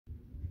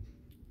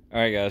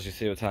Alright guys, you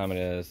see what time it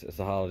is. It's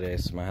the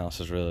holidays, so my house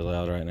is really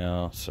loud right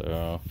now,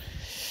 so I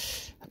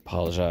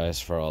apologize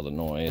for all the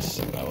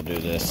noise. I will do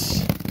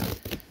this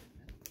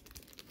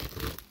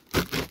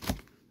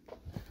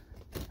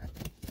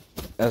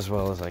as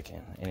well as I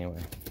can. Anyway.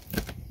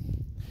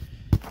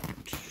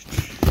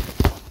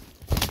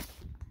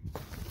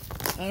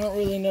 I don't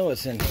really know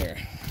what's in here.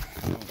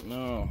 I don't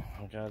know.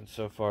 I got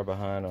so far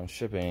behind on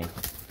shipping.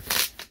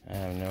 I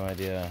have no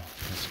idea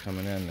what's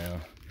coming in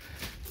now.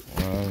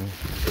 1,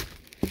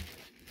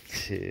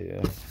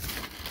 2,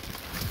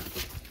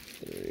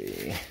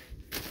 3,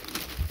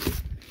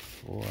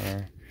 4,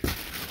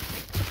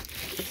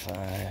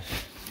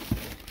 5,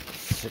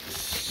 6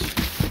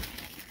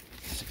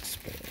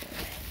 spare.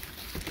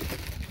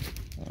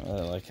 I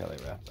really like how they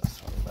wrap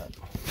this one, but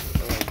I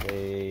feel like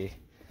they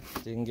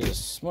didn't get it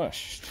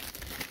smushed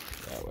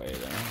that way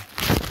though.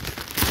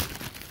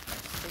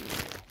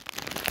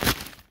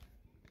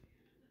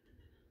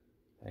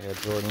 I got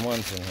Jordan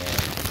 1s in here.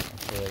 I'm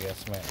sure they got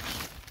smashed.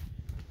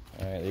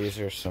 Alright, these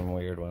are some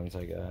weird ones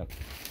I got.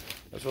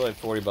 Those were like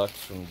 40 bucks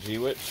from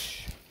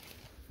Gwitch.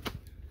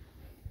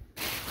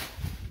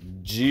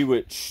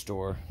 Gwitch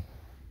store.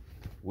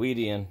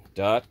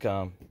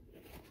 Weedian.com.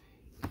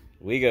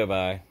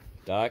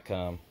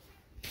 Wegobuy.com.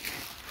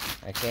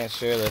 I can't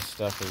share this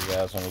stuff with you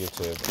guys on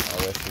YouTube. I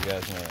wish you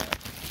guys knew that.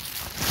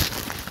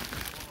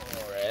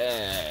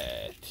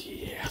 Alright.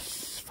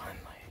 Yes,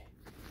 finally.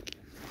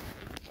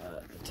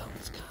 The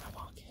tongue's kind of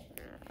wonky.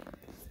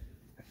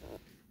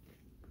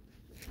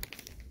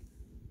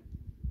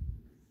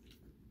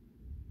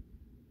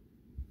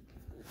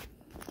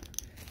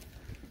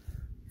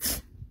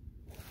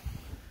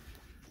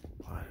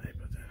 Why did they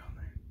put that on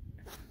there?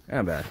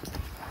 Not bad.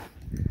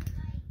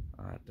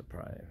 I'll have to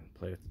probably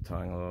play with the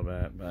tongue a little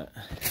bit, but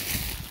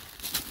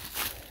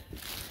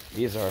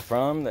these are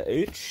from the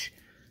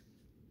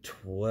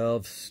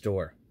H12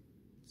 store.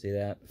 See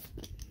that?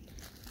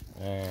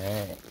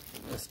 Alright.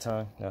 This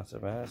tongue, not so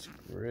bad. It's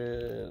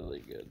really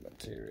good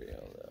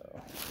material,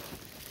 though.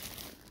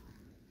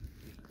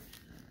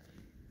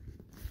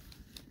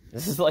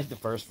 This is like the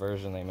first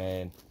version they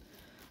made.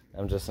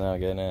 I'm just now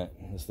getting it.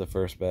 This is the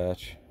first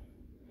batch.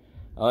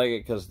 I like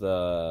it because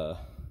I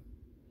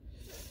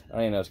don't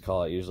even know what to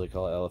call it. Usually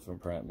call it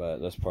elephant print, but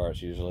this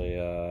part's usually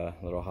a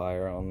little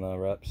higher on the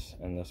reps,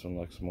 and this one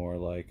looks more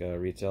like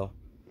retail,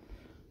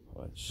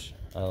 which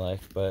I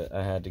like, but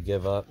I had to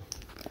give up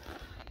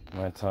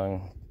my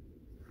tongue.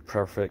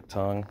 Perfect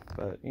tongue,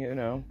 but you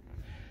know,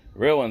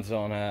 real ones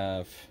don't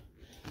have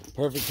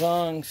perfect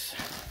tongues.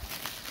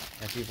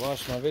 If you've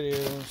watched my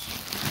videos,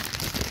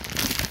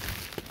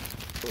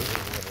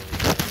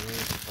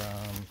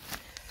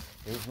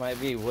 these might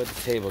be wood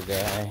table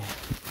guy.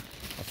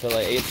 I feel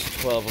like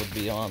H12 would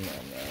be on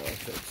them though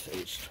if it's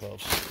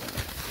H12.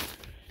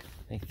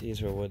 I think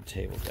these are wood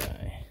table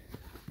guy.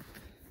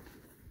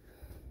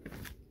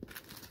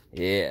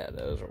 Yeah,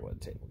 those are wood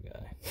table guy.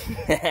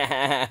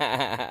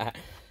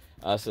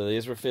 So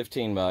these were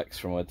 15 bucks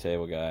from Wood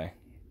Table Guy.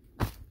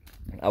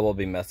 I will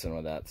be messing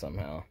with that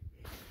somehow.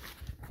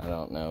 I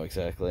don't know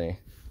exactly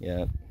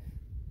yet.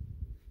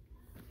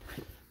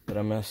 But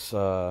I mess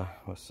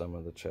with some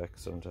of the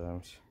checks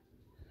sometimes.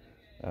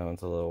 That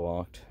one's a little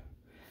walked.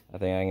 I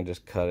think I can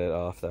just cut it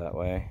off that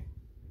way.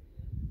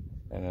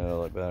 And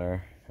it'll look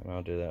better. And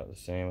I'll do that the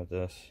same with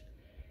this.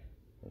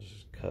 I'll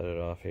just cut it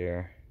off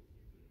here.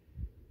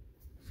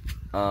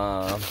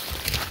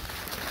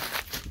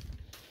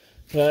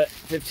 But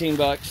 15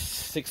 bucks,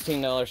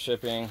 $16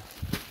 shipping.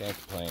 Can't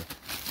complain.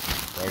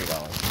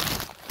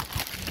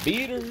 $30.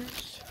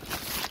 Beaters.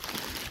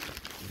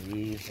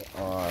 These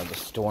are the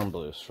Storm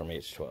Blues from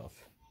H12.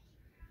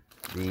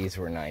 These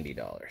were $90.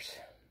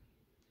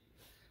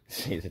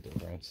 See the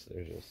difference?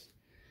 They're just,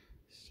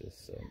 it's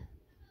just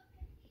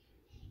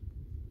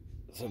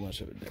so much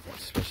of a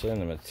difference, especially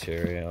in the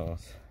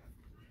materials.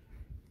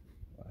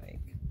 Like,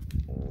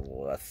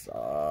 what's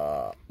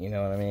up? You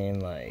know what I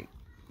mean? Like,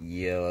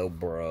 yo,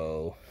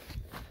 bro.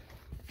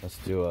 Let's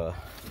do a.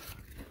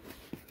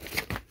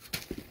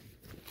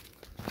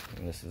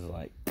 And this is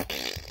like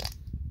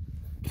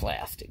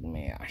plastic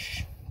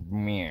mesh.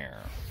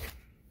 Mirror.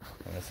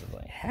 And this is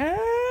like,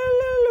 hallelujah.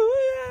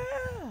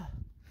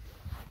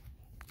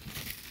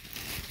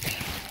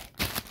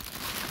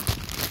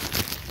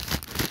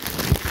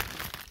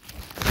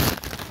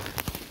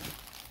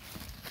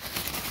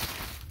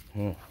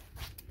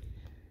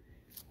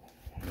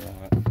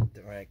 Not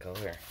the right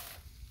color.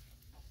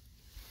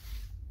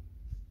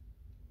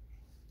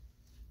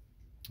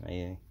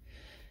 I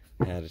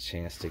had a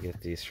chance to get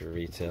these for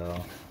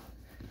retail.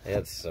 I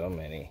had so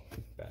many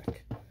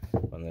back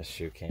when this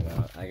shoe came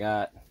out. I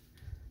got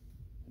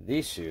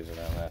these shoes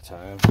around that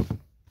time,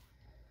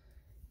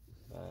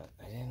 but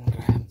I didn't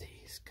grab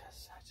these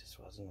because I just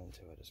wasn't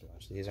into it as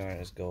much. These aren't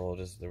as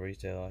gold as the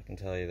retail, I can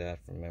tell you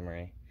that from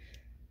memory.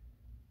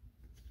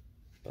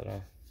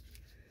 But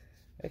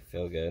they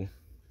feel good.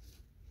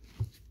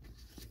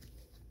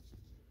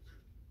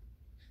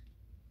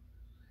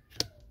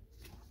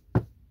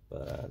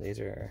 But these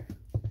are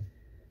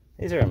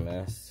a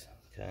mess,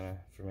 kind of,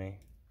 for me.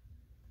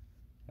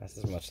 That's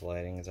as much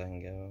lighting as I can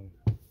give them.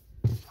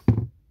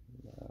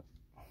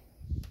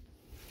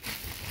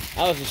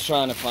 I was just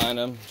trying to find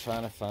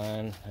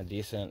a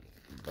decent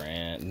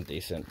brand,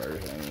 decent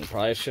version.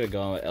 Probably should have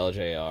gone with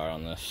LJR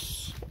on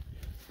this.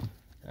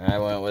 And I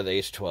went with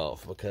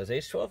H12 because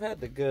H12 had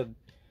the good,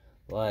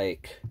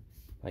 like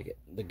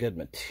the good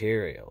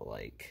material.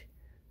 Like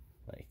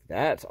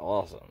that's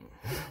awesome.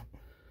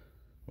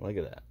 Look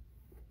at that.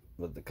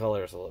 But the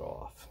color is a little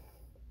off.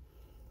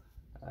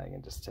 I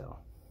can just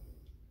tell.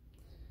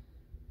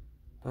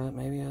 But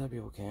maybe other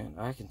people can't.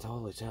 I can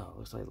totally tell. It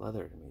looks like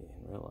leather to me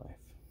in real life.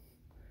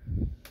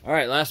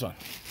 Alright, last one.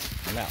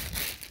 I'm out.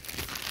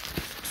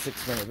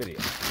 6-minute video.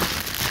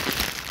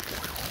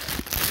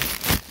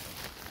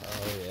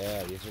 Oh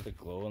yeah, these are the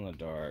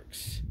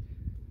glow-in-the-darks.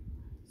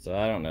 So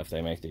I don't know if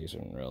they make these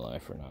in real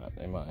life or not.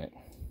 They might.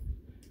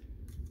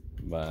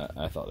 But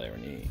I thought they were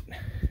neat.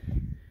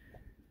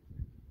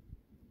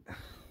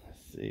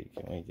 Let's see,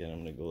 can we get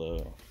them to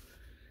glow?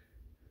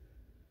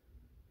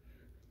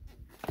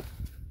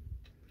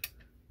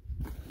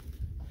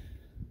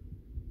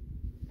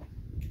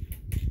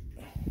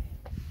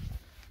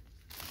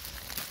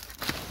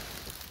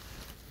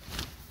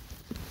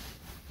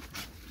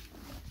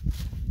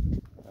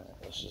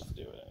 Let's just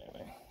do it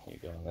anyway. You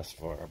going this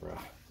far, bro?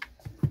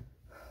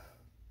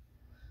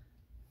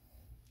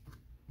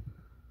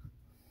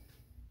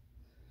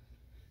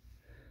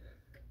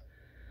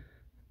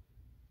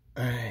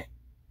 Alright.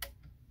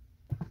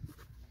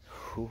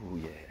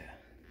 Ooh, yeah.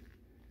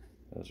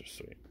 Those are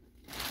sweet.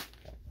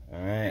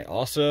 Alright,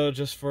 also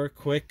just for a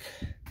quick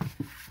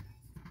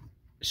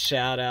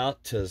shout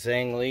out to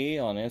Zhang Li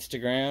on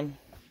Instagram.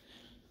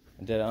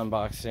 I did an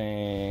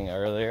unboxing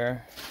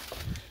earlier.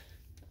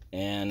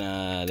 And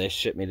they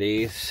shipped me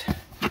these.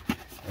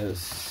 It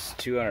was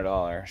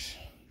 $200.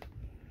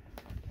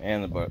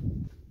 And the book.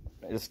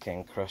 This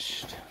came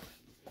crushed.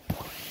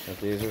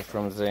 But these are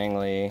from Zhang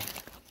Li.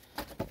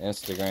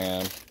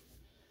 Instagram.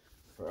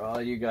 For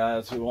all you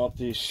guys who want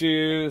these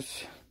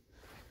shoes,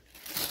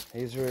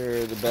 these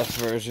are the best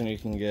version you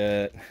can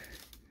get.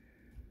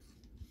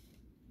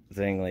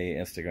 Zhang Li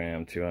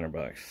Instagram, 200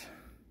 bucks.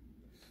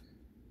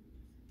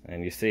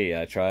 And you see,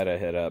 I try to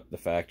hit up the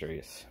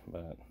factories,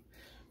 but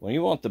when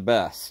you want the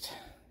best,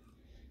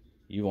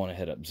 you want to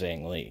hit up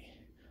Zhang Li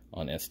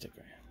on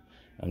Instagram.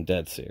 I'm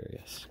dead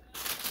serious.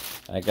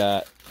 I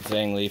got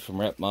Zhang Li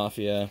from Rep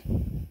Mafia,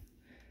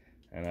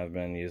 and I've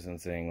been using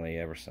Zhang Li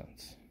ever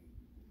since.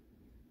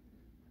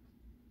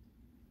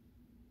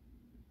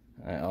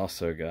 I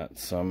also got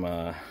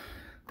some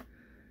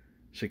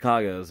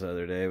Chicago's the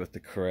other day with the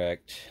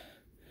correct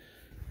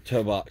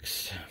toe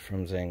box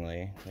from Zhang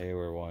Li. They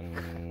were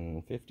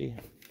 $150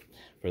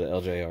 for the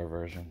LJR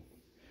version.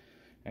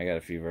 I got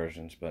a few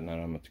versions, but none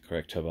of them with the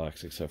correct toe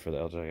box except for the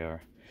LJR.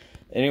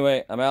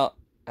 Anyway, I'm out.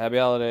 Happy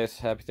holidays.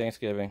 Happy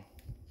Thanksgiving.